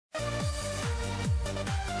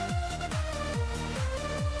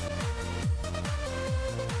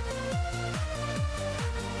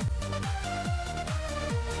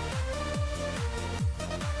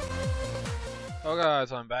Oh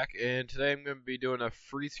guys, I'm back, and today I'm going to be doing a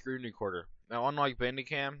free screen recorder. Now, unlike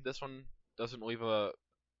Bandicam, this one doesn't leave a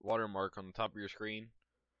watermark on the top of your screen,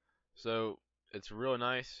 so it's really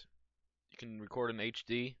nice. You can record in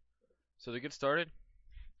HD. So to get started,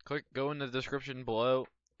 go in the description below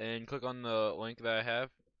and click on the link that I have,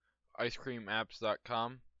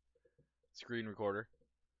 icecreamapps.com, screen recorder.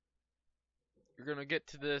 You're going to get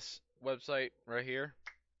to this website right here.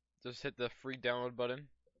 Just hit the free download button.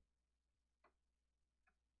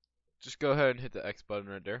 Just go ahead and hit the X button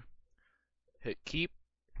right there. Hit keep.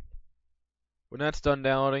 When that's done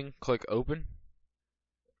downloading, click open,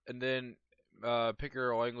 and then pick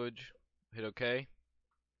your language, hit OK,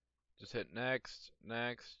 just hit next,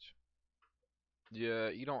 next. Yeah,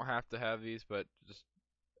 you don't have to have these, but just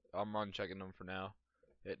I'm unchecking them for now.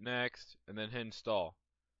 Hit next, and then hit install.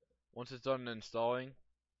 Once it's done installing,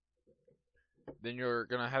 then you're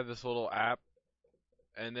gonna have this little app,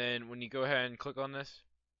 and then when you go ahead and click on this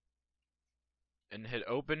and hit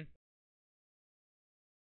open,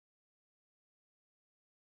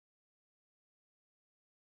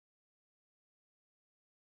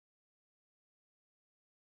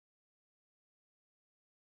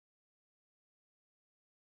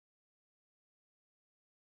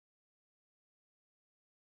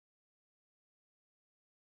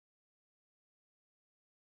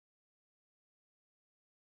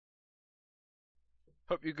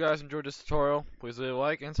 hope you guys enjoyed this tutorial. Please leave a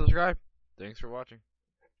like and subscribe. Thanks for watching.